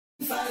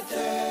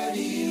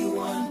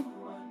531.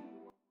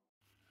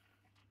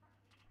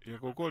 Ia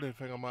kokore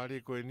whenga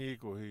maari koe ni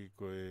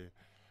koe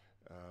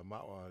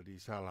maua li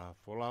sala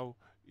folau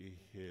I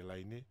he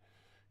laine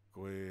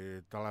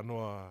koe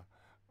talanoa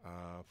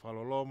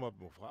whaloloma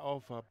mo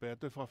whaofa pe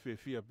atu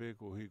whawhiawhia pe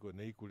koe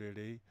nei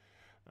kurerei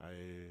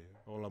ai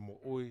ola mo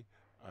ui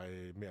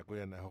ai mea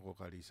koe ana hoko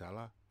ka li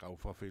sala ka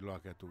uwhawhiloa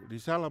ke atu li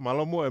sala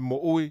malomo e mo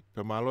ui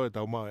pe malo e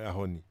tau mau e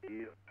ahoni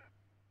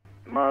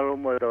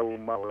malomo e tau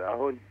mau e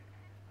ahoni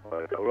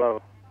o e tau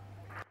lau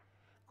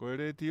koe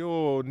re ti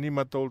o ni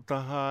matol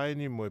taha ai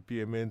ni mo e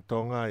pie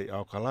mentonga I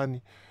au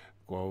kalani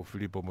ko au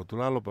Filipo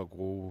Motulalo pa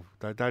ko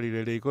taitari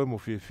rerei koe mo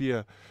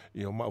whiawhia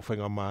I o mau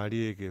whenga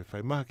maari e ke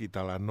whaimaha ki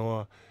tala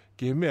noa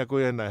ki mea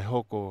koe ana e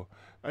hoko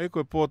ai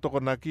koe pōtoko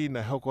na ki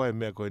na hoko ai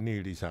mea koe ni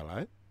li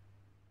sala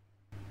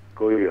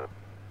ko ia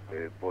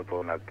e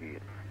poto na ki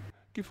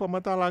ki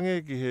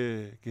whamatalange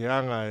ki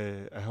anga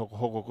e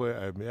hoko koe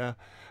ai mea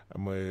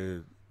mo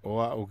e o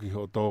au ki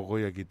ho tō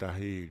koe ki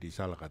tahi li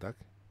sala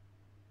kataki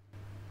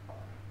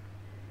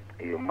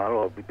I o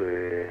malo apito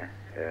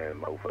e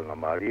mau whenga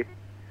maari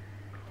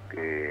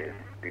ke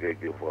tika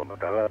ki o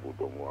whamatala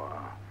puto mua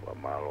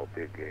whamalo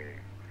pe ke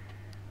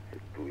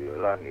tui o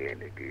langi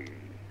ene ki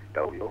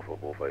tau I ofo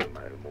ko whai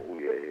mai mo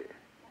ui e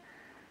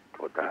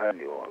o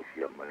tahani o au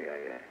sia mai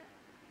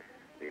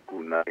e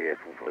kuna e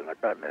fuwhenga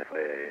tana e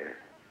whai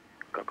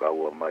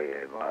kakaua mai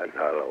e mai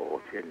hala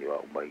o seni o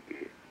au mai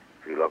ki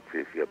whilak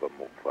whiwhia pa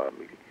mo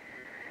family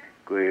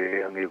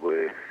koe hangi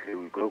koe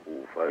ui koe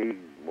ku whai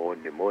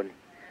moni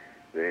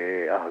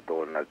e aha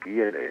tōna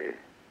ki e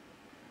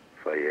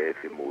whai e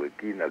whimo e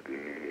kina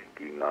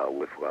ki ngā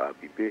ue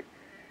whaapipe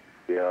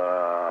pia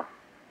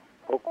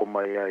hoko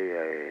mai ai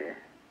e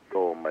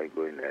tō mai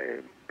koe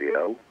nei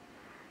peau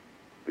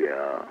pia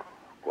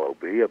ko au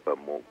peia pa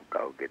mo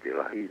tau ke te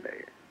lahi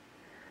nei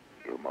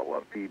e o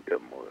maua pipe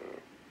mo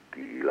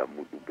ki ila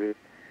mutu pe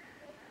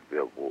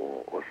pia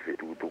ko o se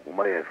tukutuku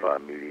mai e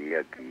family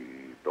ia ki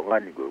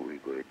tongani koe ui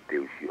koe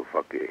te usi o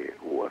whake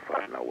ua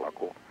whanau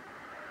ako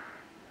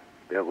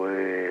pia koe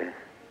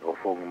o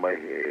whongu mai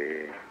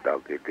e tau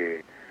ke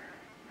te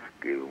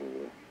ke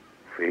u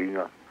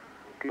whenga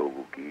ke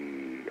oku ki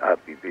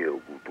api pe o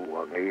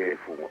kutua ngai e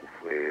whunga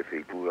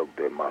wheitu au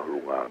te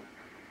mahlunga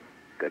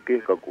ka ke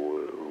ka ko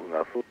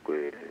ngā whuke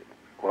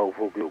ko au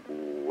whuke o ku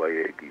wai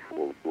e ki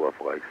whuautua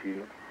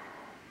whakaisina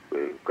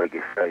kai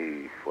ke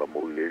sai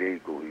whamoilerei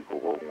ko I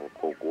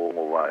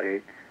kokongo wae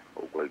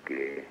o kai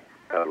ke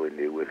taro e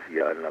newe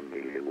siana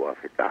me wa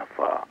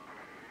whetawha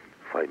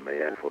whai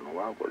mai e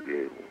whanua ko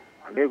ke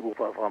hange ku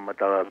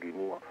whamatala ki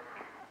mua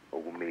o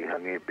ku me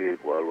hange pe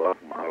ko alua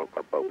mahalo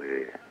kapau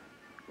e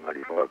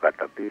ngari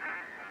whakakata pe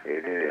e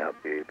re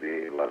hape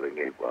pe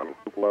warenge ko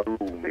alu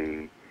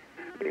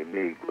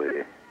me ko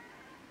e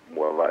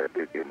mua wae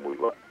pe ke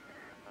muiwa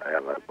ai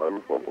anga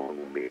palu ko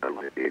me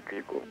alu e te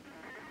ko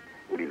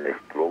Ina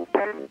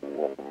stroke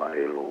o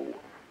maelo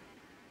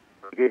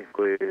ke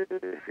ko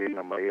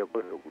singa mai ko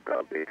ku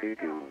ta pe ke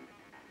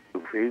tu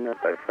singa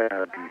kai fa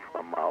di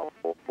famao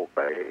o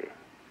kai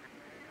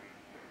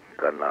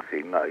kana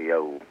singa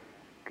iau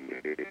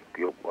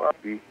ki o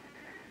papi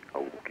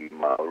au ki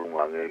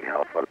maulunga nge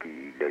hafa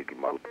ki le ki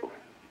mauto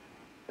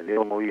ne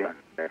o moia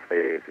ne fa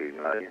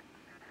singa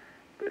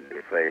ne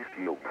fa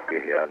si o ke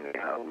hange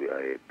hau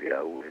e pe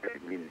au e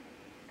min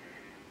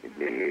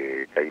ne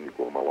tai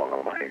ko mawanga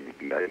mai ni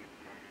ki ai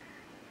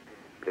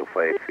eu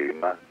fai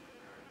firma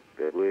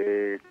pero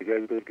tiga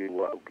que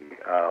o que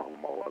a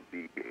uma o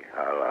bi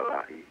hala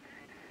lahi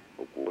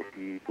o ko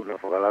ti puna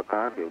fala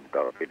ka de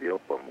ta pedio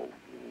como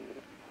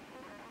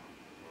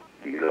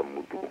tira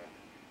mutu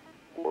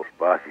o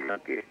espaço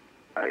que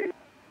ai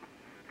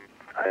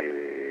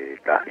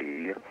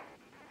tahi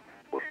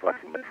o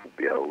espaço mais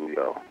supia o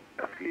ya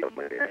assim a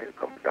maneira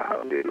como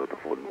tá de outro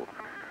forno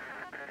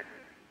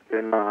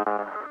na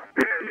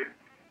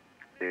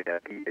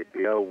aqui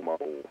é uma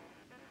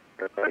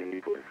takai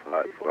po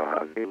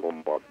whahake o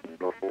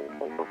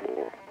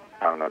mawho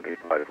anga ke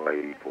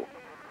whai po.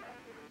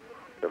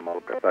 Te mau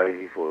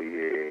takai po I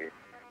e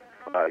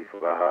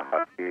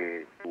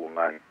whahake tu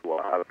ngai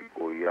tua hapi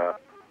ko ia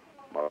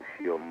mau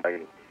sio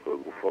mai ko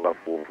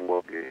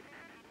whakafofua ke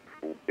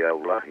upea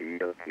ulahi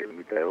ia ke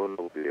mita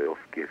ono ke of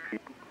ke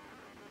fitu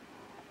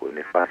ko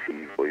ne fasi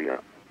ko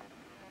ia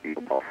I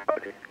mau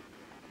whare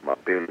ma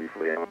pelu I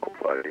ia mau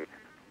whare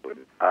ko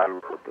alu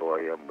ko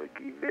toa ia mo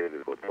ki leve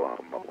ko toa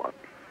mau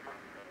api.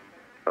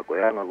 Ako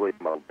yanga koe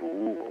mautu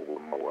o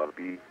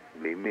mauapi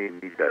me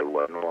dai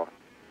wano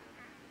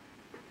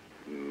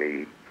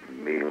me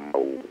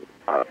mau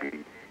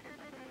api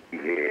I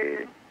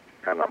he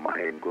tanga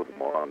mahen ko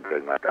mo ang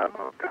ngata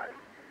ngatai.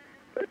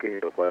 Ke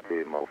to kwa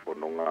te mau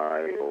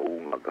fononga o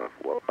unga ka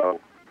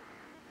fuapau.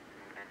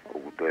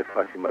 O to e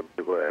fasi ma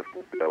ko e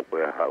ko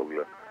e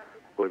hauia.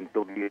 Ko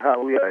to ki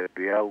hauia e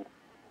piau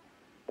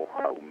o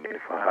hau me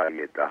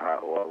fahaie taha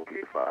o au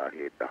ki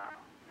fahaie taha.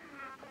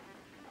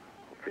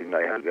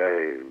 Singa haga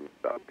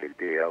ta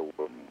pete au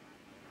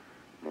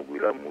mo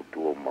gula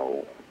mutu o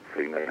mau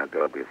singa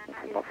haga be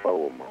fufunga fa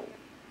o mau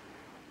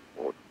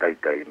o tai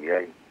ni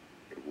ai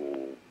o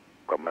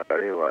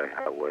Karewa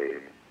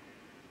Hawaii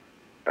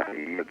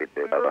Tahia ke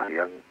te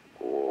Lalahiang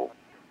o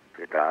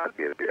ke tā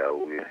ke pe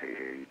au e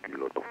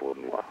kiloto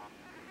whonua.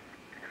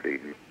 Sei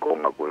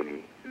konga koni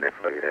ne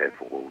whai e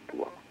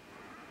whakoutua.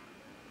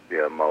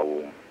 Pea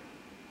mau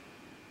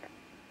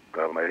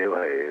ka mai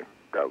rewa e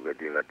tau ke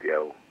tila te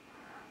au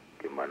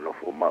ke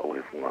manofo mau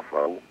he funga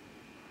whau.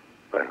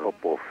 Kai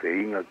hopo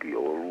wheinga ki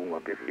o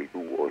runga pe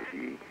whitu o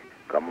si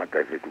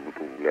kamatai whetu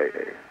kutu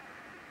e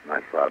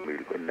ngai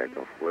whamiri koe nei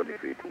ka whuani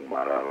whitu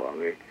mararo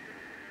ange.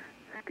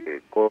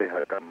 Ke koe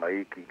hata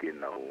maiki ke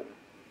nau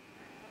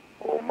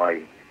o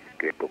mai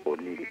ke toko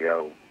ni ke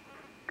au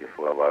ke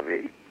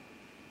whawawei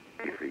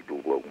ke whitu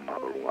kua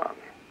kumarunga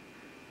ange.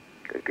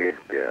 Ke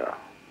pia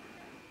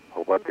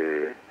hopa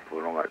te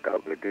whanonga tau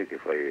ke te ke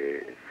whai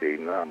e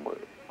wheinga mo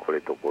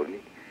kore toko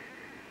ni.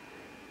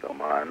 Ka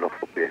maa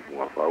nofo pe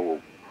funga whau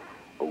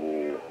o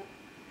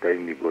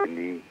taimi koe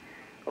ni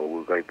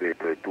o kai pe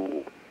te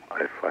tu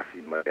ai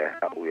whasi mai e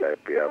hau e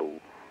pe au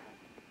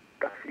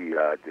kasi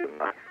a te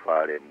ngai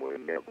whare mo e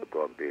mea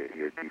kotoa pe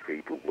i e ti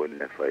wheitu koe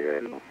ne whai e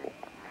nofo.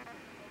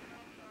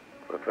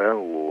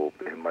 Whawhau o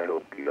pe mai o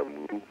ki la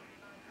muru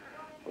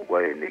o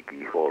kai e ne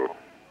ki holo.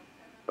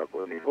 Ka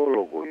koe ni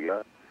holo ko ia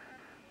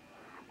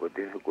ko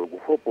te koe ku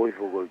hopo i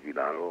whoko ki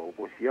naro o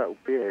ko sia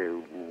upe e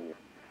u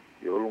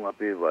i olunga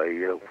pe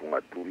vai e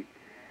whungaturi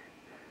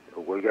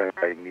o koe kai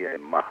kai mia e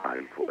maha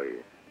i fwai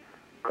e.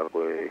 Ka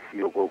koe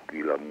si o kou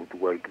ki la mutu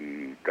kai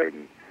ki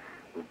taimi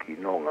ki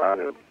no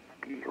ngare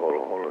ki holo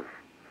holo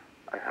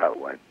ai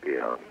hau ai pe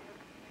au.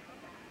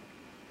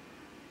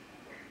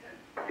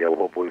 Ia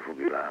hopo i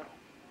fuki la.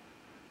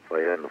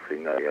 Whai ano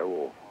whinga ia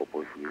o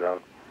hopo i fuki la.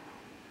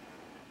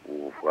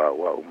 U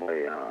whaua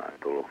umai a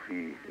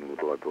tolofi,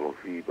 simutoa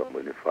tolofi, pa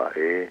mwene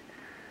whae.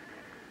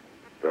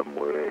 Pa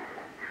mwene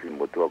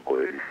simutoa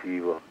koe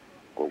risiva,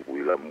 kou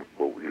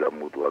ila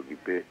mutu aki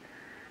pe.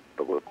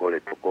 Pa koe kore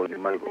tokoni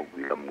mai kou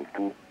ila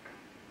mutu.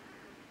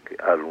 Ke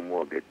alu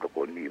mua ke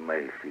tokoni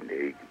mai sine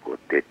eiki ko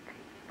teti.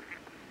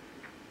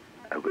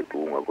 A koe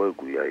tuunga koe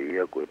kuia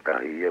ia, koe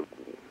tahi ia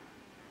ku.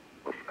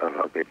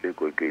 Ala ke pe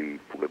koe kei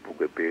puke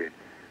puke pe.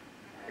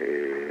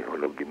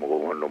 Hono ki moko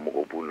hono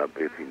moko puna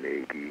pe sine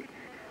eiki.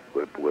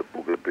 Koe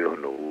puke pe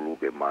hono ulu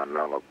ke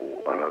mananga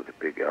ku ala ke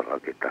pe ke ala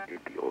ke taki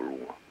ki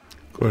olunga.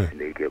 Koe.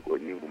 Nei ke koe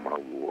niku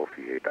mahu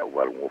ofi he tau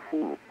walungo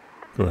fulu.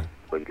 Koe.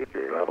 Koe ke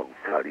te lava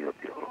kusari o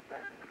te olo.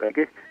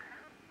 Kai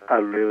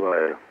alewa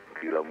e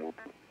kila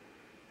mutu.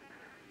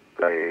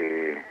 Kai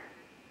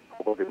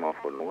hoko te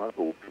mawhanunga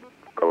ko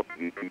kau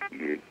kiki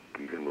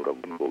ki he mura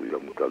kumko ila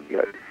muta ki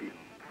alisi.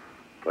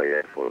 Kai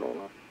e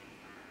whanunga.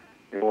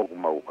 Nengo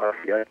kumau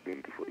asi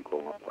ake ki fo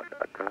ikonga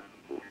patata.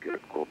 Ko kia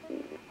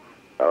kopu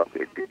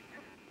apete.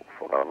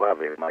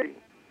 Whakawave mai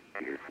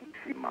ki he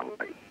fusi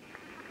mangai.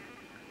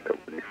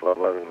 Ni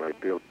whakawave mai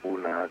peo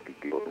puna haki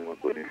ki onunga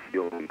koe ni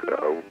siongi ka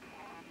au.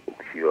 O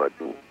kisio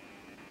atu.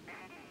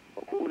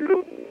 O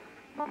kuilo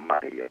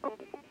mai e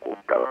ko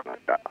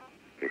talangata.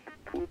 E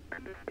tu.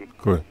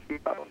 Koe.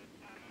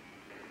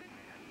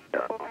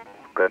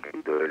 Ka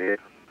ki tore.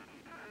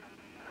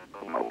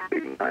 Ko mau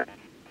whingai.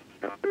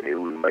 E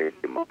ui mai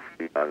te mau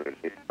whingai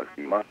e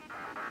spasima.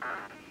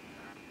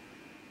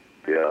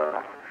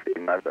 Pea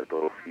whingai ka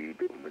toro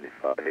whidu mene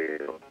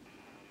whae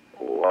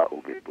o a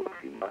uke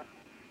spasima.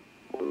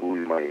 O ui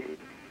mai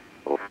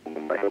o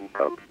fungu mai au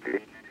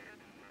kaupite.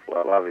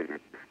 Walawe me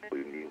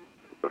spoi ni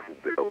ka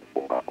fupe au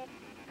poha.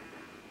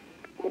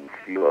 O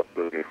msiwa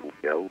ke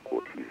fupe au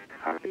ko si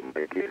hake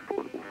mai ke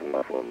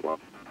funga whanua.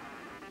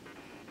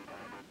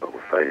 O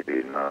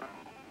whaide na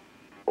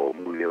o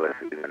mulewa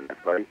whina na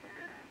whai.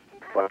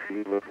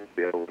 Whasi wa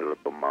fupe au e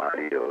lato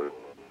mai o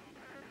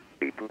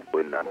e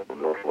tupo na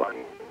no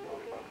whangi.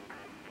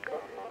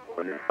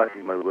 O ne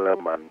whasi mai wera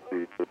man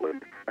kui tupo e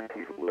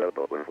whasi wera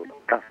pa koe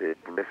kase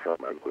plesa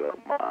mai wera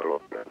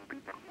maalo ya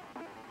pito.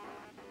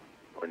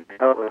 O ne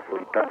tawa fo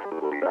kase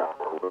wera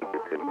o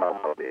te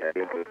mama de a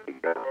eke ki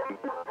kasi.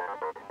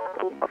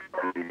 O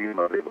mawhiri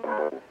lima re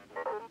mo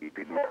I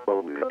pini pau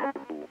wera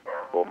mutu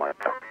o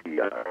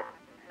matakia.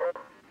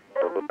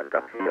 O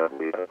matakia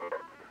wera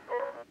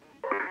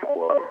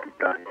o a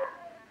kitai.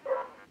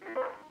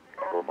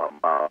 O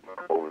mama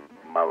o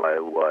mawa e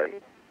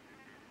uai.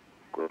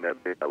 Ko mea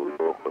peta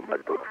uiro ko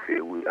mato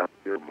whiui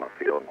apio ma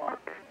whiongo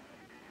ake.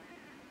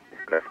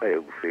 Ka whai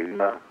u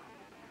whina,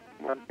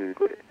 mantu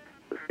koe.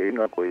 Ko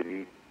whina koe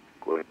ni,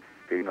 ko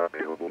whina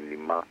pe hoku ni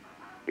ma,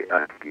 ke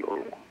ake ki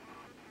olungo.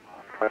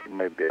 Whasi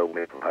mai pe au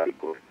me whai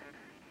koe.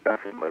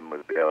 Kasi mai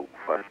mai pe au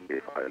whasi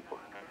me whai koe.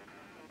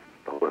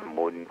 Toko e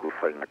moni ko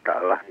whai ngata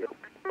alahi au.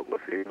 Toko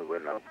whina koe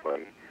na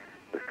whai.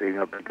 Ko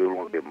whina pe ke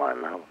olungo ke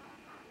manao.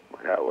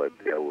 Mai hao e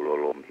pe au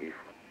lolo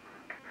mihifu.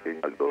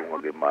 Whina ke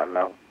olungo ke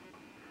manao.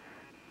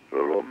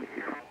 Lolo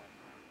mihifu.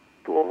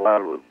 Tua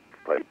walo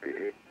pai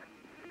pe.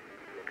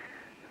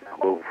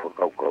 Ko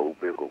whakaukau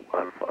pe ko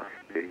alfa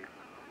pe.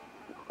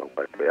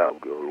 Whakaukai pe au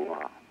ke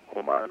olunga.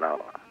 O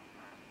manawa.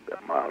 Pe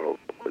malo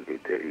ko ke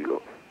te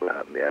ilo.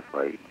 La mea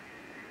pai.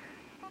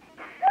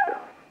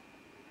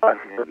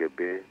 Asi ke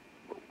pe.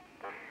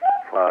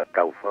 Wha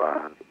tau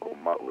wha o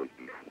mau e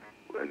kifu.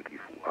 E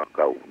kifu a.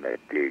 au na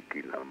te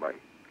kina mai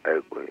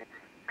ai koe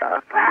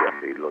tākia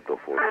me loto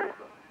fono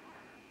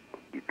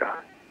ita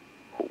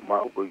o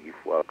mau koe ki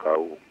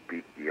fuakau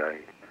piki ai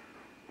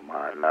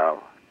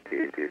mānau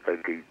te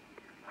taki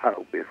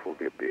hau pe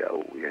foke pe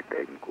au ia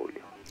taimi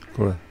koe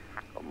Koe.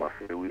 o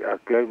mawhewi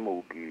ake ai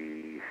mou ki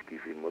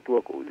skifi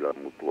motua ko ila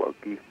mutua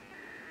ki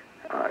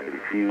a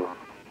irisiwa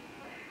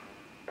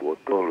kua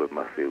tolo e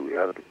mawhewi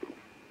ake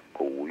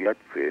ko uiat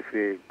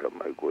fefe ka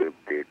mai koe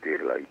te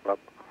lai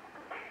papa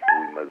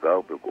ui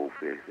magau pe ko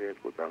fefe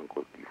ko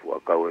tanko ki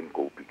fuakau en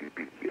ko piki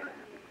piki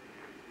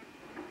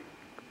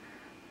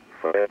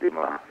whae te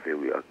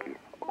mawhewi ake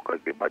o ka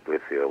ke matue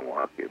fea mo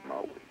ake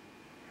maui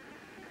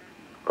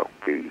ka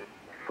kei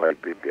whae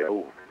pe pe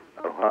au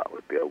au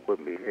hao pe au koe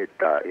me he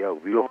tā e au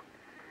vilo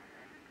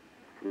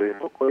le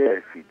noko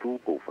e fitu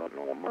ko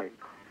whanonga mai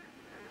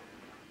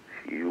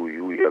si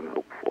ui ang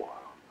nukfo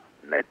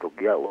nai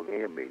toki au ang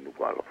e me inu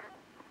walo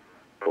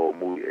tō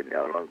mui e ne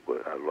alang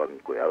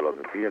koe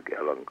alang fia ke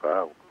alang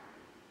kāu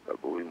ka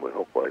kui mo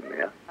hoko e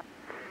mea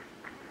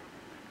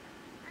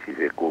si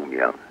se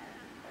kumiang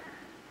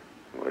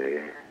moe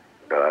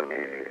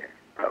talange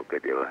au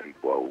ke te lahi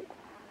kuau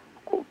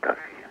kou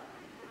tasi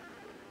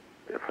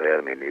e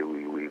whaeange ne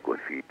ui koe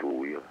fitu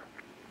ia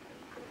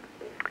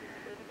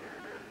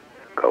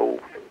kau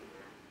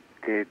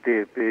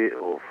te pe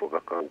o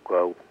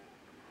whakakaukau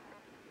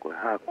koe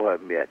hakoa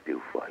mea te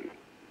uwhahi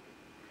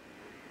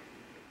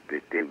pe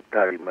te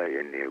utari mai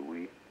e ne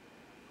ui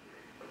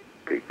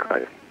pe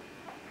kai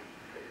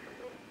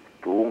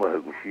tuunga he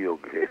kusio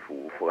ki he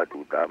fu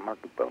whakatu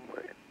tāmaki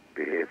pamoe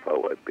pe he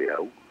whau e pe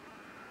au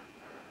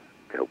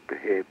te au pe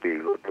he pe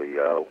loto i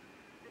au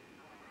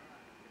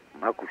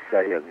maku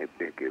sayang e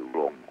pe ke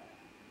urongo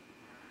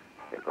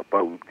e ka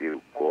pau te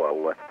ko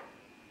au atu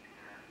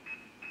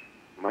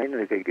mai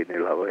no ke ne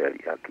lawa ya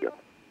aki au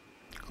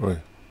Koe.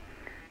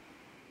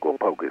 ko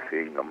pau ke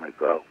whenga mai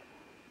kau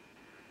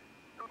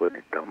ko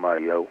ne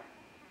tamai au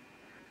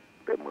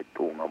pe mo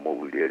tunga mo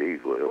uliere i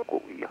ko e o ko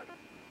ia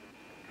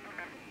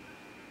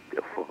te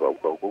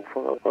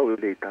whakau e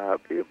le tā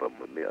pe pa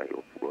mo mea i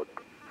o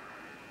puroto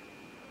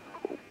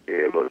o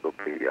e loto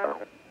pe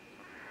iau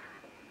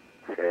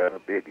se ana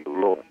pe ki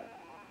ulongo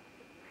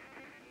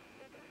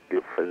te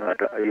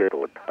whengata ai e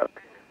o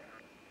tāpe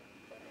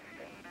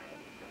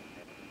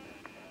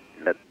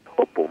na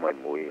topo mai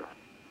moia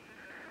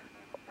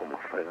o ma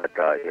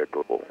whengata ai e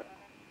topo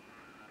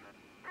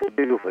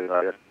Pelo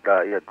whengata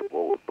ai e topo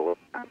o topo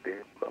te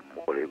ka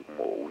more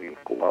mo ui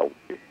ko au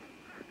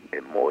e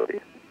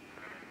more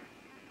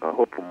ka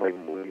hopo mai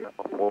moia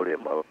o more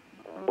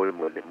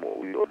mo le mo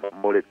ui o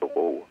more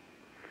topo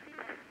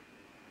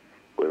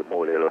o e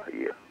more la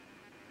ia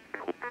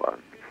kupan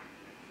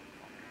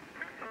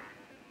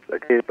la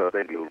ke pa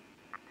pe ki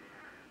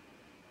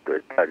to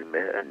e tari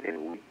me ane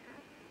ui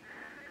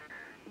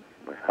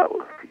mai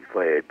hawa fi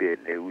whae e pe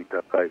ne ui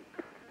takai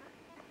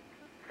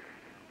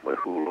mai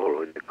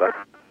hulolo ne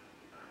kata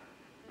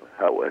mai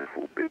hawa e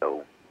fupe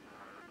au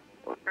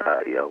o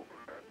tai au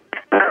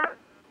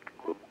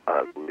ko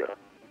agu ya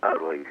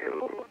aro i he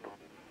loloto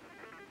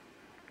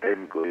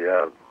en ko ya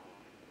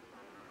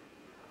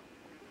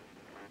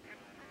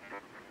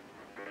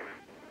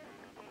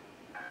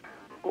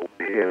o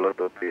pe he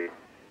loto pe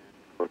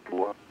o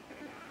tua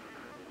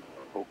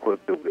o koe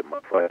pe uke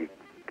mawhai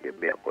ke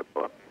mea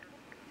kotoa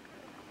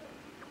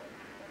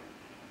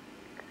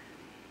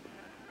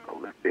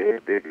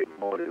pe ke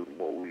more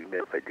mo ui me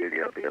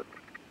whaikeria pia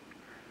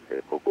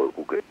e koko e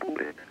kuke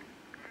pule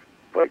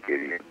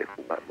whaikeria e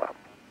funga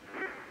mamu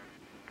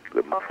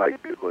ke mawhai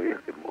pe koe e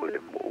ke more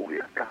mo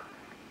ui ata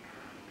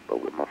pau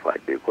ke mawhai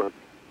pe koe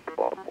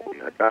toa mo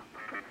ui ata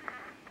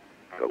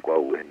ka kua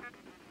uen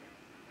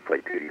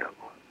whaikeria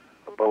koe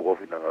ka pau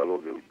kofi na ngalo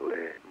ke uto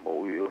e mo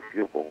ui o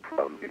sio kong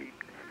family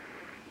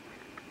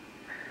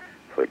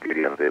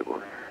whaikeria pe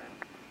koe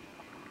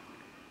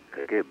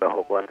ke pa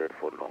hoko ate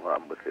fono ngā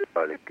mo se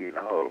pale ki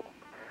na holo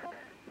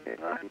e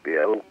ngā hipe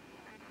au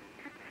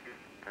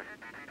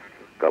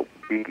kau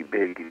piki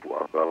peki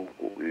pua kau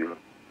ku ila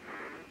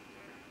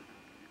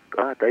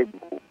ka tai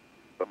ku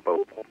ka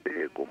pau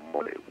pe ko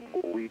more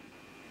ui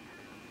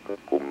ka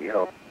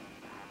kumiao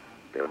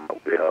te mau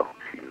pe au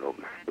sino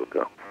ki sio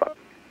ka wha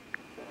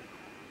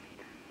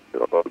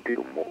ka pau te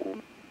mo ui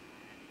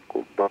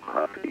ko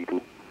paka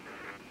hiru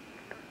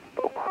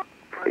pau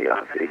whai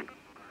a whai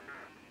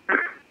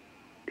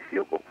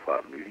sio ko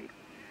family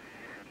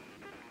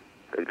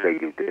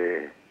kai te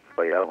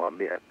pai a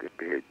mea ke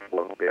pe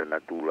tuang pe na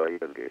tula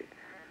ia ke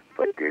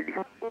pai te li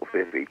o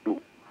fe feitu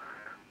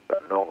ka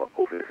no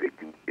o fe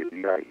feitu e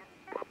ai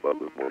papa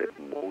me more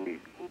moi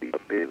ia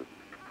pe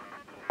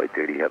pai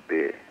te li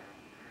pe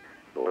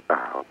no ta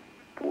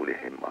pure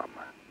he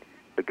mama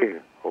ke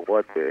o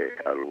wate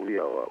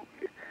aluia o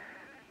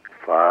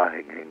fa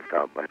heng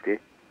ta bate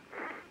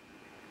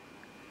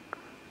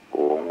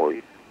o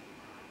ngoi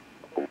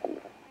ku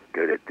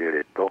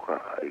tere toka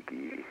ai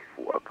ki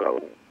fuakau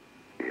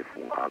e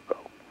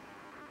fungakau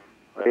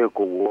ai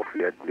ko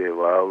wofia te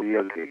wau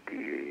ia ke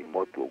ki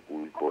motu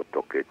ku ko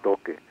toke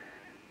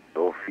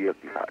to fia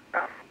ki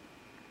hata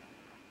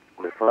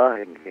ko fa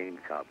heng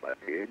sa ba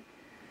e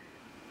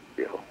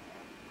yo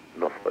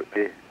no fa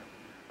pe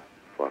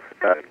fa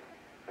stai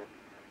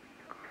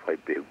fai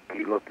pe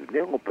kilo tu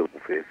ne ngo pe ku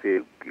fe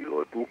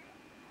kilo tu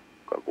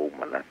ka ko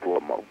mana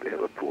tua mau pe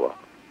tua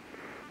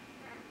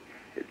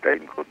e tai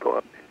ko to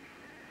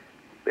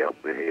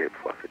pe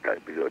fa stai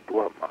pe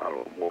tua ma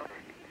lo mo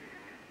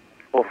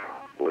of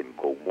when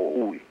go mo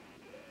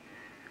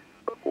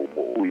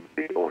ui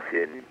pe o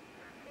sen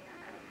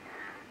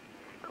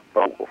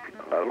pau o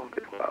finalo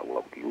ke fa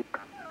wa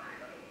kiuta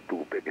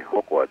tu pe ke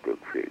hoko atu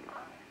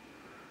kwenga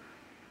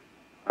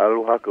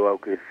alu hake wa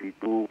ke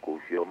fitu ko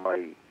sio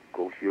mai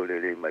ko sio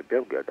lele mai pe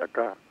ke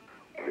tata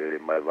lele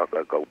mai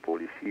waka ka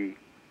polisi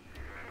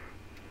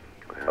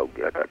au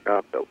ke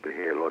tata pe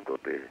he loto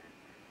pe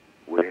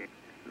we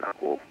na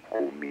ko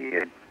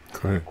mien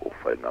ko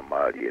fa na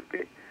mari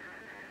pe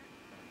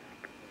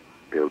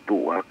tu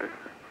wa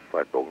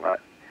fa tonga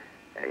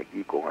e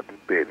ki ko ngatu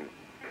pen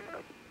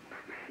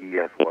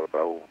sia so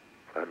pau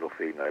fa no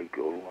feinga i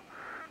ko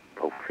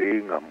pau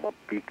feinga mo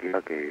piki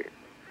ke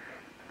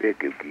pe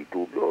ke ki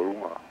tu do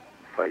ma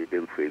fa i pe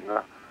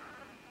feinga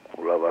o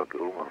la va ke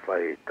uma fa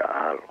e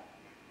taalo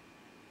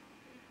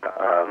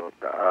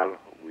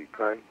wi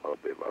kai o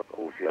pe va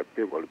o sia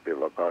te o pe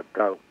va ka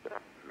ta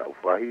na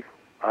fai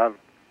an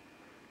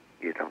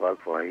e ta va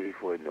fai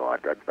fo no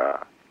atata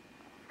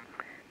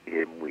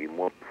e mui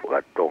mo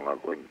fa tonga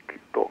ko ki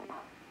tonga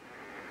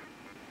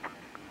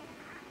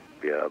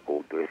pia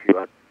ko to si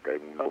va tai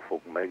no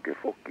fok mai ke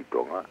fok ki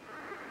tonga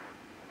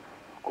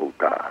ko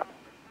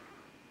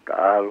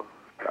taalo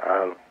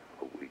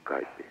o wi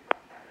kai te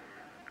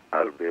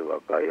albe va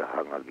kai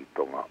hanga ki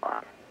tonga a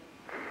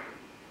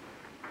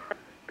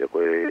te ko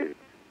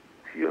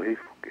si o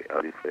hif ke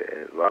ari fe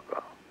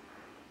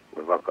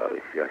vaka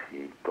e si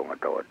asi tonga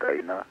tawa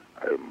taina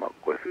ai ma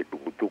ko fe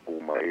tuku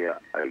mai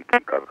ai ki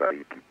kaka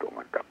i ki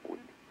tonga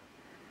takuni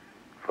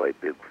fai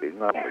pe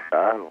kwenga me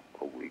talo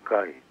o wi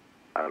kai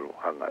alo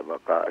hanga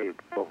vaka e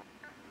to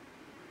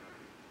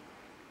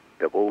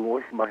te ko mo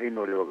si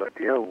mahino le vaka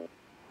te au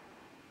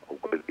o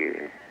ko ke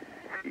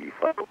si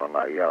fa to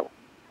nga iau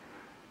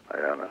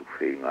ai ana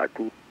feinga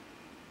tu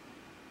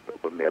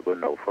ko me ko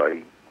no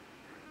fai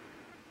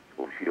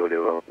o si o le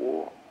va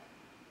ko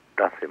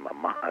ta se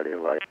mama ale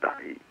va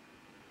tai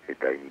e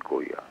tai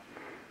ko ya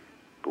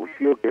tu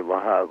si o ke va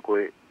ha ko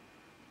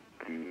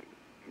ki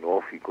no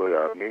fi ko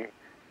ya me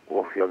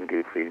o fi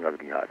ange feinga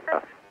ki ha ta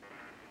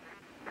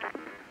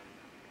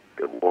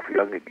te o fi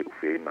ange ki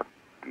feinga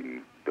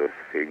ki te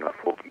feinga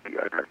fo ki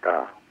ata ta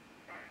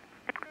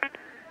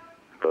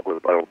to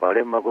ko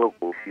pare ma ko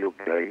si o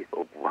ke ai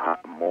o ha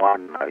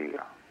moana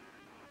ia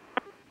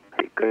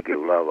e ke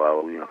la va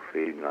o ia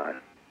feinga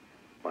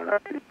mana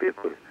te pe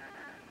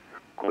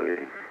ko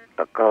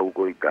takau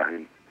ko i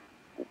kahi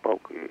upau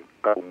ke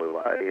kau me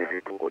wa e he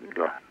to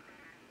konila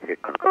he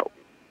kakau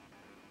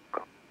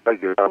ka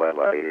ke la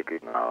wa e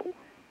ke ngau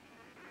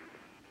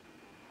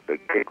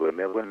ke ko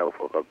me ko na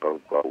fo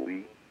kakau ka ui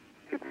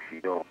e ku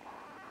si no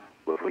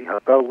ko fui ha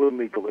kau ko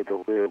me to ke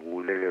u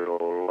le ro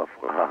la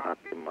fa ha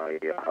ke mai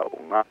a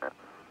unga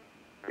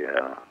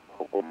ya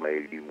ko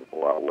mai di mo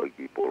wa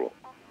ki polo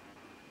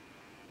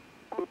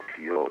ko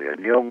si o ya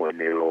ni o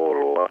ne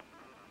lo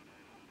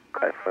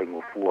kai fai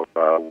mo fua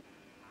kau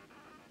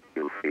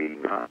eu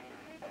feinga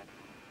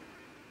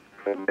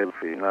fai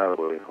feinga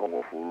ko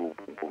hongo fulu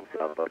pum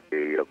sa pa te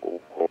ya ko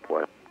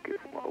hopo ke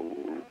mau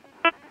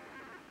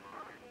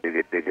te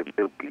ke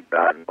te ki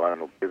tan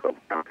no ke ka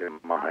ta ke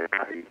mai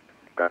kai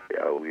ka te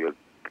au ya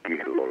ki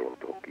lo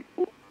to ki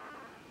po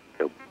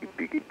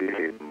te ki te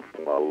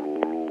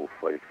mau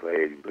fai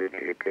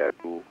le ke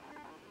atu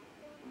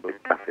be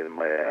ta se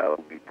mai au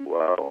ki tu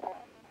ao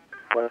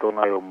fa to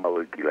na yo mau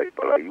ki lai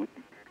para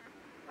yuti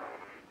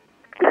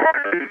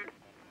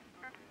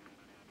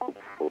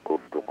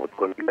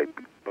ko lai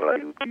para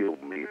yuti o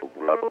mi o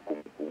kulalo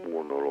kung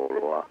no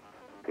lo a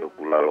ke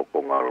kulalo ko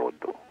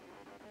ngaloto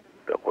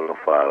te ko lo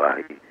fala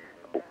hi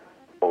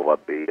o va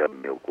pe ya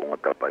me ko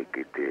ngata pai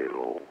ke te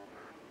lo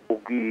o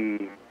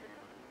ki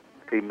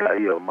te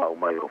mai o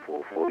mai o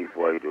fo i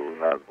foi do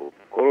na ko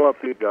lo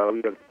pe ga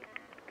wi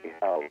ke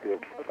ha o ke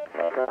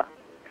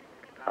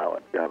ha wa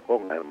ja ko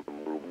ngai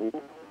mulu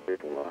te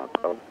nga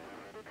ka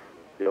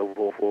yo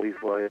fo i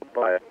foi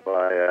pa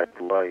ya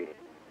tuai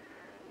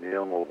ni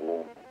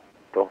ngo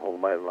toho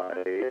mai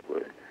vai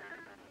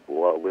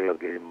wa we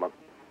ke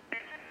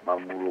ma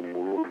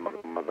mulu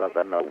ma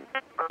ka na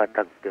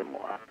kata ke mo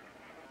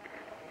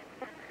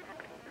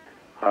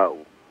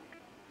hau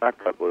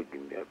kata ko ki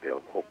me pe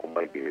ko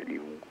mai ke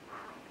liu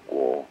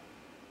ko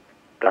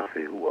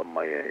tafe hua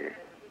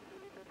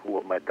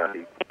mai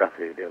tali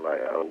tafe de vai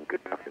au ke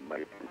tafe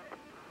mai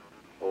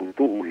o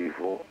tu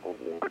uifo o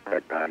ka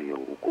tali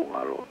o ko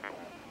ngalo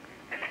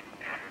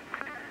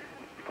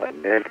fa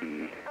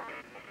neli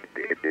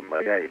te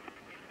mai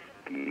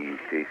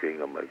ki se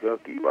nga mai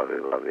ki va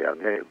la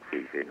veange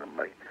se nga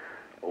mai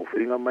o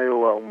finga mai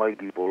o mai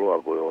ki polo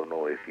a ko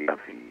no e fi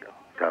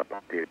ta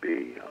pa te pe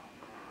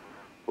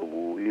o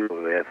i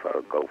le fa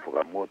ka u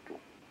fa moto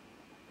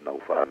na u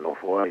fa no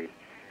foi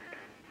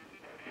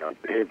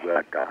pe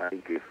ta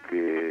ke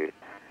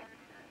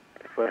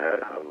fa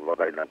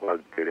va na kwa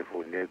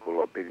telefone ko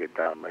lo pe ke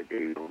ta mai ke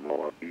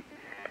no api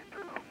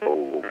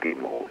o ki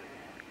mo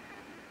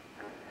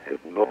e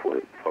no foi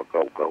fa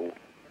kau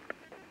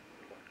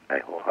ai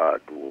ho ha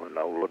tu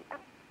na lo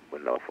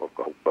na fa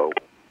kau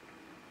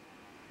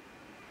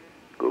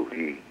ko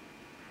hi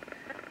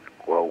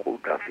ko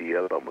ta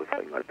fia ba mo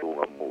fa na tu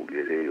mo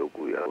le o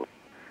ku ya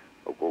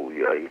o ko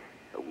ai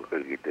o ku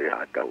ke te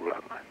ha ta u la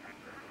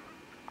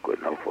ko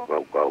na fa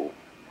kau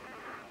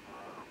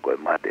ko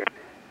mate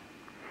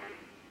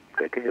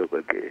ke o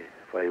ke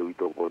fai u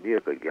to ko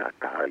dia ke ya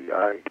ta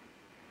ai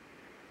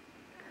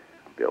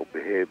pe o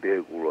pe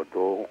ku lo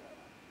to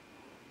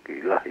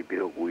ki la hi pe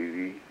ku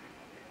i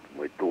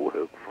mo to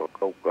he fa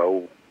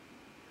kau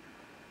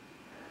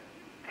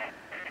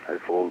ai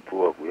fo tu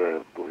ku ya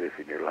to he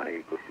fine la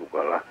hi ko su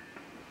kala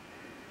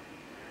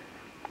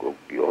ko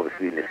ki o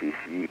fine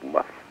si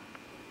ma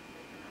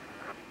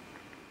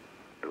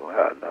to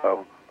ha na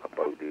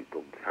apa di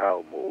to ha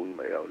mo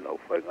me ya na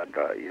fa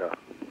ngata ya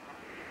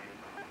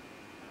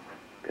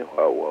te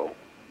hawa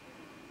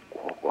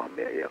ko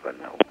me ya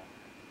kana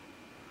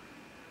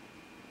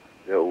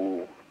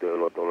eu te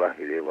lo to la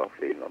hi va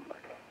fe na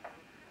mai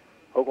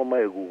ko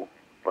mai gu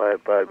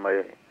pai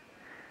mai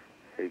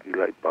e ki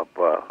lai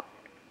papa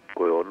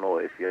ko ono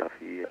e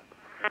fia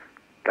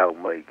tau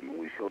mai ki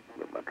mui shot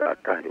me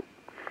matata yo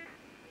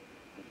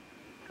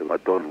se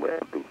maton me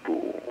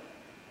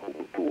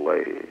tu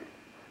ai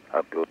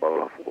ape pa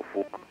la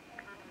fu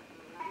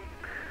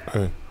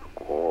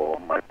ko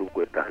matu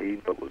ko tahi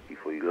pa ko ki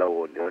foi la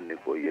o ne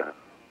ko ya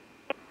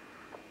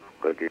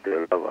ka ke te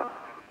lava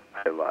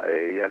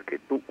e ya ke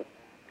tu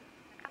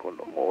ko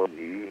no mo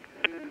ni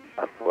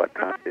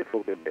afuata e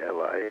fo ke me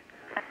va e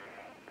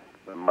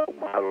ma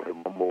malo e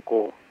mo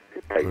ko e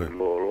tai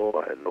lo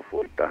e no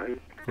foi tahi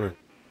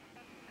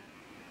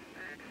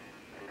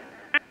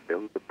e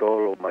un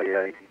tolo mai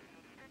ai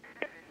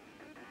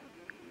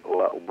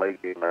o mai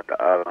ke na ta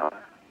ala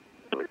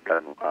o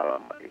tanu ala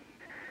mai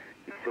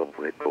i so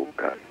foi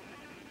toka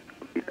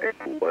i ai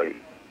puai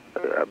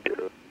a be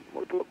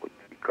mo to ko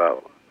ka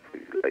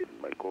ai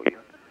mai ko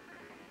ya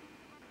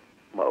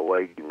ma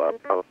wai ki ma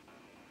pa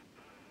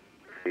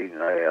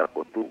singa e a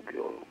ko tu ki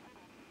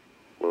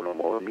o no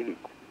mo ni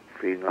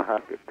singa ha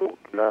ke to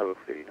claro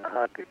singa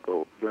ha ke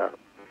to claro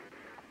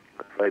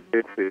fai be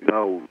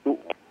singa u tu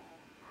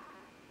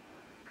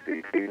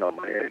singa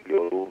mai ki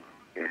o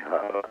e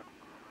ha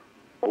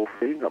o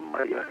singa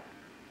mai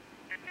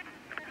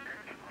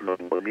no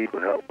mo ni ko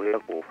ha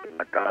ko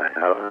singa ta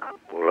ha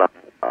ko la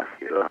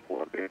asila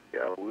ko be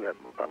ya u ya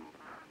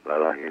la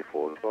la he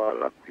fo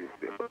la ki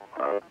be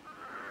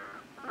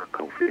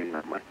ka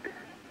singa mai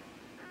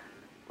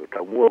ko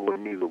ta mo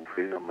ni ko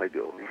singa mai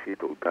do ni si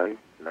to tai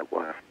na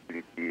ko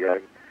spiriti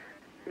ai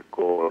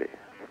ko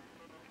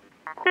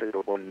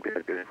to con be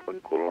ke fon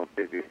ko lo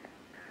te ke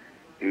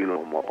ilo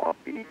mo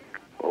api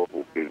o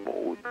ke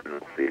mo no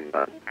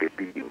singa ke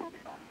pi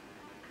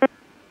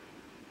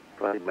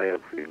vai mai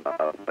singa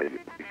mai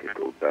ke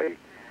to tai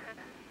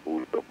u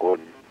to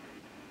con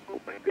ko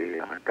be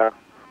haka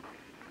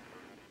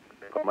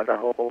kamata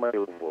ho mai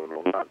o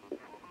no na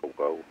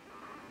ko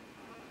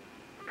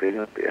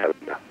singa pe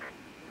ala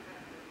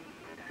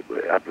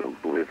ape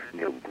tu le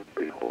fine u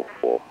pe ho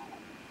fo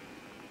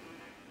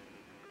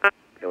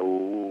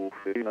eu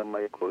fina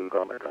mai ko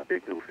ka mai ka pe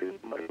ku fina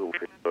mai u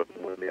fina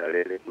mo me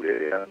ale ku le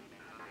ya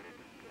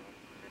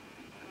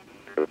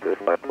te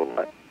fa ko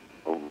mai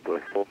o to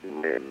fo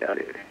me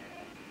ale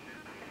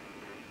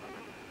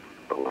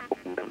o fo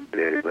me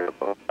le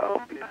ba pa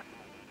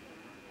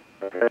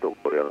a to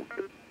ko ya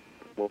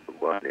mo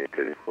ko ne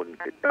telefon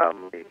ke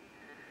tami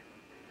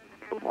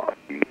mo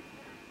api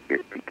ke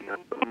pikia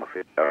ma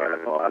feta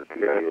no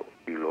aquí yo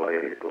y lo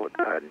he to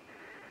tan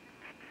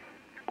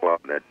ko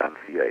na tan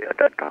fia ya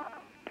tata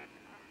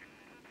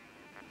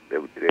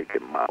eu direi que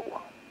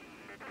maua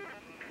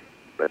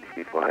but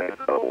si ko ha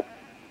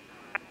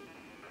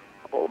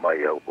o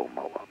mai au ko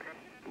maua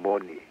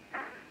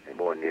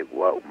moni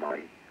gua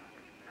mai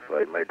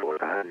vai mai to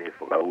tan ni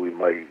fo au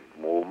mai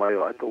mo mai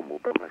a to mo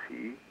pa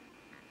masi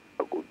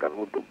ko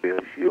tango to pe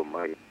si o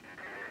mai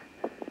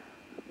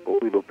o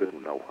lo pe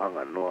na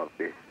hanga no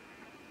ape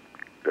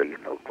te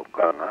no to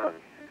kana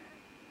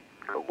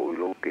ko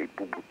lo ke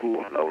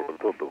puputu na lo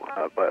to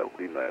apa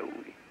u na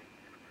u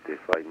te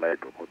fai mai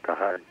to ko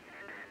tahan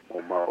o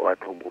ma o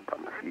ato mo pa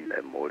masi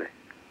na mole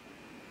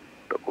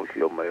to ko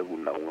si o mai u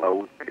na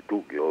ngau ke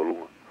tu ki o lu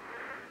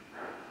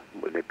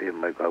mo le pe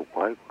mai ka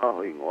kwai ka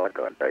ho ingo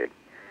ata tai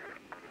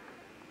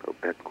to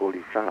pet ko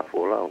li sa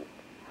fo lao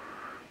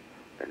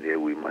ane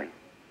u mai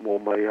mo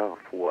mai a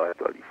fu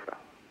ata li sa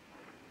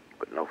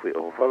ko na fe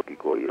o fa ki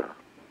ko ia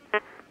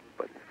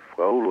pa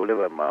faulo le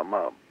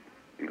mama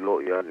i lo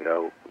ia ni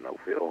au na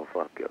fe o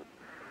fa ke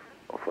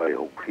o fa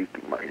o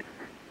kiki mai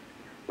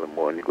ko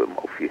mo ni ko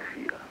mo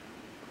fisia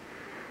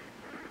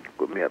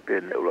ko me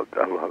apene o la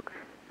kala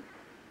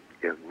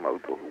ya mau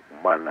to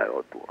mana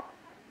o to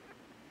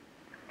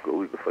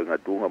ko i ko fa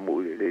ngatunga mo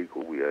i le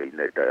ko ia i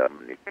na ta am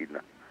ni kina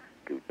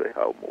ki pe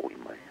ha mo i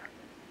mai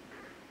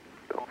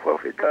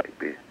whawhetai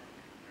pe.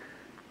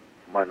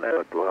 Mana e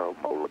atua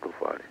mauloto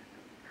whare.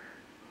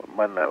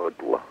 Mana e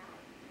atua.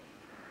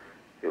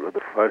 E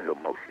loto whare o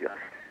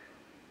mausiasi.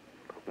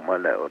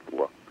 Mana e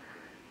atua.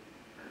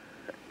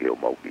 E o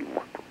mau ki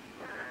moto.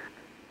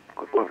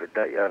 Ko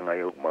whawhetai anga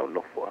e o mau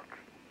nofo aki.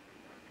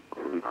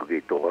 Ko riku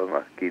kei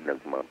tohanga kina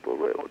ki mau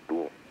tolo e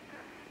atua.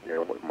 E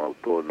o mau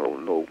tolo no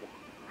no.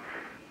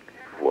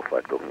 Fua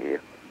whatongi e.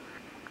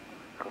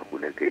 Ka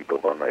kune kei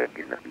tohanga e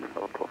kina ki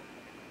mau tolo.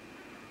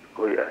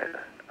 Ko ia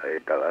e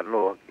tala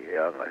noa ki he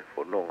anga e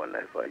whanonga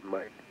nei whai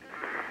mai.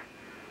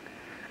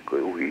 Ko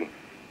e uhi.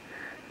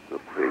 Ko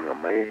kuhenga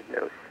mai ne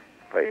o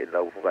whai e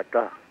nau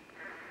whakata.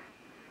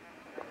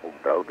 O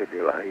tau ke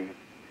te lahi.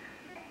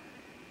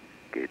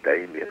 Ke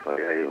taimi e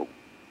whai ai o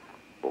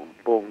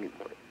pongpongi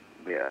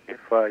mea e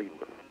whai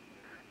ma.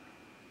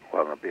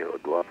 Whanga pe o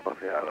tua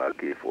whawhi anga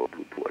ki e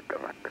whuaputua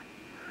tangata.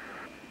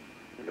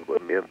 Ne koe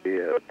mea pe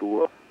o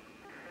tua.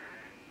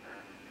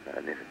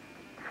 Ane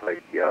whai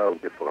ki au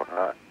te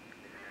whakaha.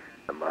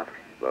 Ma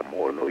va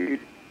mono i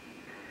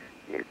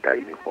e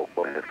taimi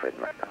hoko e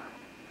whenata.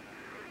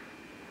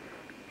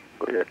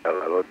 Ko ia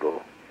tala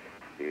roto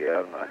i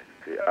anga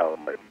se awa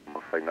mai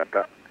ma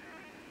whenata.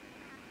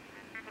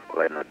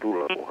 Ko na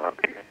tula o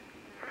hape.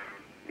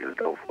 I le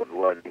tau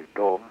whanua ni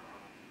tō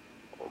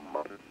o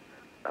ma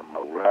a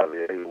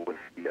maurawe ai o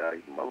si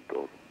ai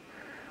mauto.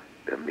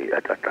 Te mi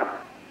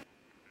atata.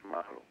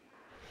 Mahalo.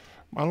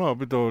 Malo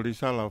pito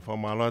risala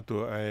whamalo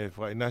atu e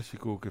whainasi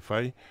ku ke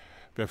whai.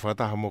 Pe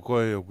whataha mo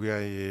koe o kuia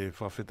i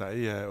whawheta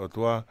ia o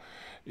tua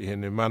i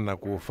hene mana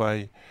kua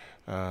whai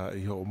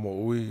i ho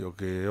mo ui o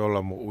ke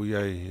ola mo ui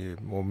ai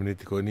mo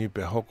miniti koe ni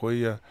pe hoko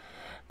ia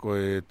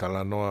koe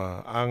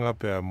talanoa anga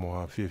pe mo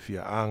ha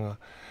whiawhia anga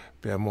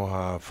pe mo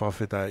ha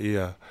whawheta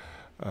ia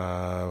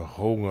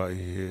hounga i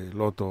he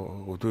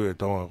loto o tu e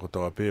tonga ko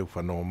toa pe u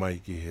whanonga mai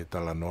ki he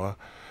talanoa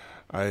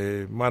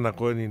ai mana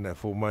koe ni na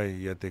fo mai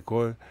ia te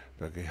koe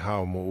pe ke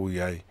hao mo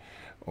ui ai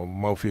o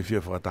mau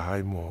whiawhia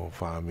whakatahai mo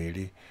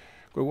whaamiri.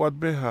 Koe wat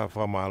beha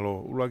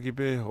whamalo, ulaki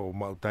be o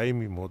mau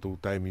taimi, mo tau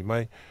taimi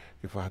mai,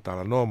 ke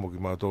whahatala noa mo ki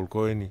mau tolu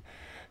koe ni,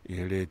 i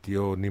he le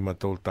tio ni ma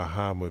tolu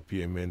taha mo e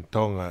pie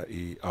mentonga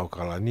i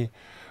Aukalani,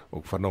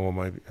 o whanongo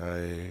mai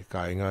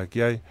ka inga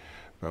ki ai,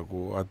 ka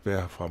ku wat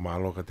beha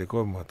whamalo ka te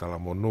koe, mo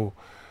hatala mo nu,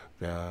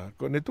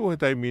 ko ne tu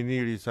he taimi ni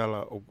ri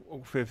sala, o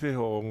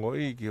whewheho o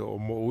ngoi ki o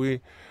mo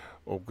ui,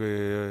 o ke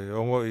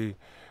o ngoi,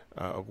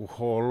 o ku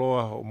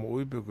holoa o mo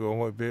ui, pe o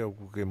ngoi pe, o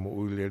ku ke mo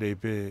ui le rei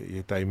pe,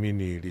 i he taimi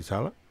ni ri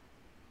sala.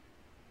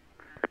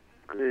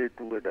 Ke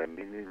tu e da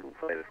mini lu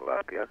fai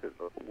la ke ake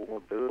ko mo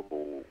te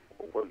ko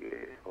ko ke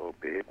o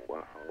pe kwa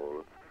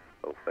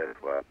o fai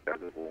la ke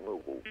ko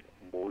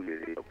mo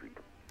le o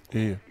pito.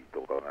 Ia.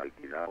 To ka na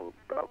ki na o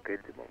ta ke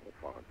te mo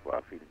fa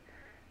fin.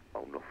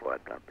 Au no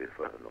fa ta pe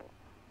fa no.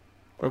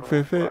 O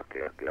fefe.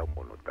 Ke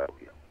mo no ta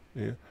ia.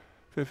 Ia.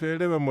 Fefe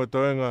lewa mo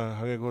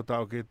toenga hange ko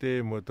tau ke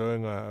te mo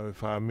toenga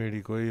whaamiri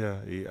ko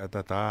ia i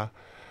atata.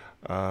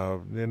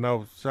 Ne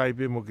nau sai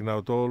pe mo ki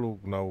nau tolu,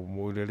 nau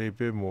mo le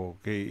pe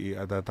mo ke i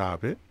atata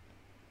pe.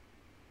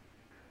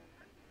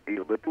 I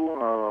o betu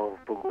a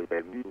poko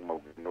e mi mo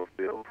no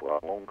pe o fa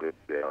ngon ke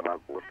pe na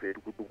ko se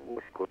ku tu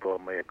ko to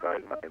mai ka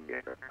na e mi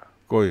ka.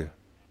 Koe.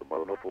 Ma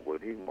no poko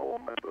ni mo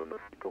ma to no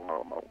to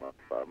ma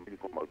fa mi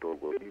ko ma to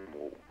go ni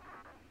mo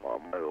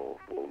ma o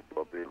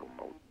to pe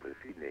mo pe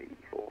fine i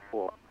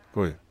fo.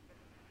 Koe.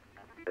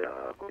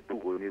 Ko tu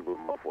ko ni ko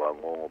ma fo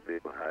ngo pe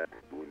ko ha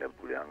tu ne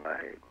pulianga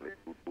he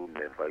ko tu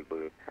ne fai ko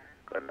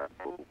kana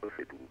ko ko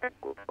se tu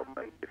ko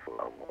mai pe fo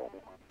ngo.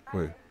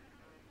 Koe.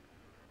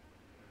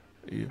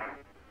 Ia.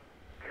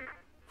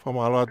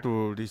 Whamalo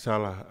atu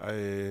risala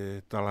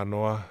e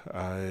talanoa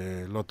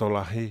e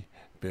lotolahi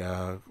pe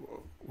a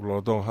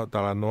loto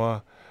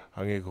talanoa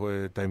hange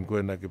koe taim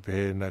koe na ke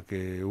pehe na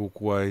ke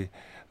ukuai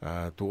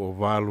tu o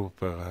walu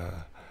pe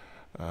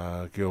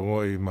ke o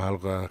ngoi mahalo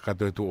ka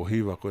katoe tu o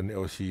hiwa koe ne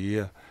o si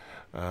ia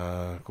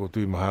ko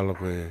tui mahalo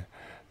koe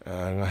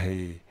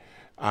ngahi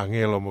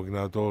angelo mo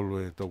kina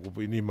tolu e tau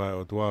kupu inima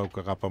o tuau ka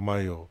kapa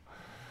mai o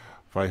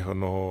whai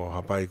hono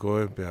hapai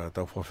koe pe a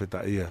tau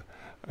whawheta ia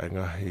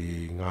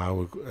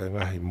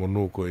ngahi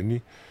monu koe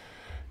ni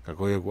ka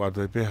koe ku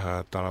atu e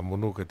peha tala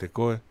monu ke te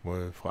koe mo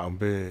e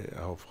whaambe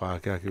au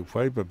whaakea ki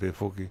uwhai pa pe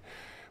foki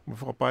mo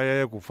whakapai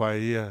aia ku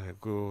whai ia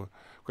ko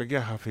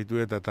kia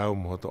hawhitu e tatau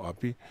mo hoto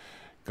api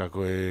ka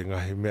koe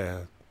ngahi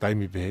mea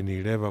taimi pehe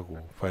ni rewa ku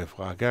whai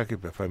whaakea ki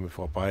pe whai me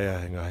whapai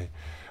aia ngahi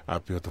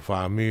api o te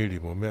whaamiri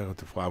mo mea o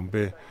te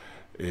whaambe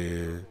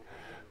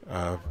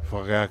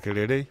whakea ke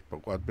rerei,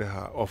 pakuat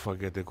beha ofa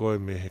ke te koe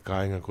me he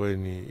kāinga koe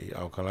ni i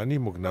Aukalani,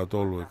 mo ki nau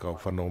tolu e kau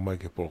whanau mai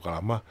ke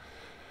Polokalama.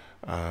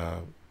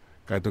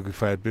 Kai toki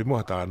whae pe mo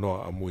hata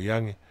anoa a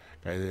muiange,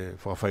 kai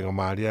whawhainga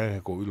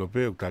maariange ko ilo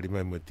pe, uktari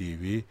mai mo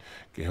TV,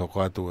 ke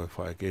hoko atu e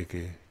whae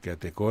ke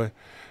te koe.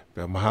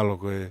 Pea mahalo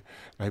koe,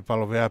 ngai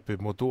palo vea pe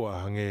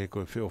motua hange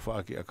koe whio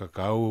whaaki a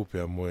kakau,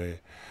 pea mo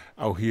e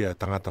auhia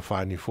tangata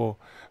whani fo,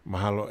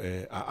 mahalo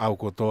e a au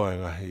kotoa e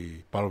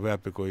ngahi palo vea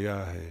pe koe ia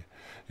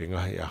he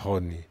ngahi a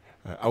honi.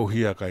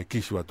 Auhia kai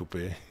kisu atu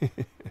pe.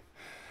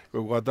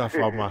 Ko kata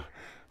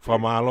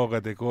whama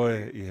aloka te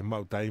koe i he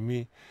mau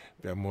taimi,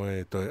 pia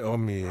moe toi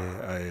omi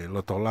ai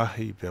loto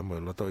lahi, pia moe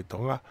loto i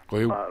tonga.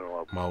 Koe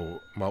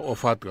mau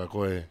ofat ka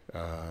koe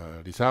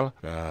risala,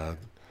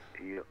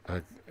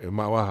 e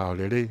mau aha o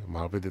lerei,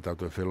 mau pete tau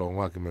toi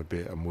whelonga ki me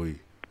pe amui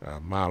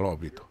malo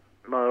bito.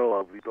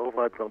 Malo bito,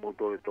 ofat ka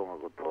moto i tonga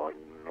ko toa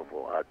no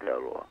fo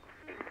Aotearoa.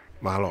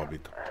 Malo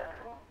bito.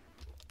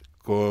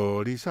 Ko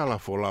risala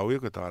folau ia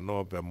ko ta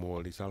no pe mo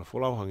risala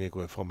folau hange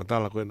ko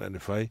formatala ko na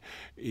fai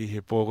I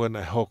he pogo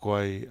na hoko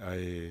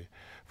ai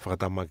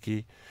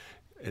whakatamaki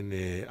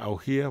ene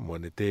auhia mo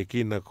ne te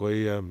kina ko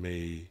ia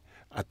me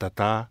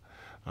atata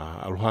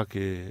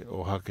aluhake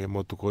o hake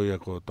motu ko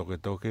ia ko toke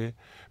toke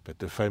pe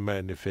te whai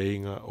mai ene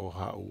whainga o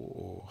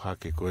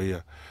hake ko ia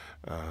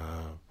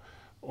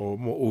o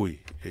mo ui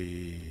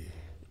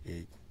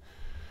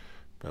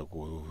pe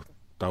ko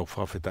tau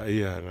whawheta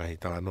ia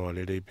ngahi talanoa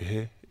lerei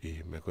pehe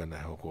I me koe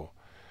nai hoko.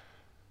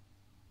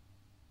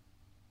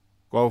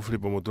 Ko au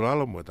Filipo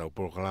Motulalo mo tau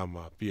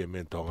proklama pie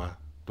mentonga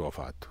tua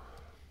whātu.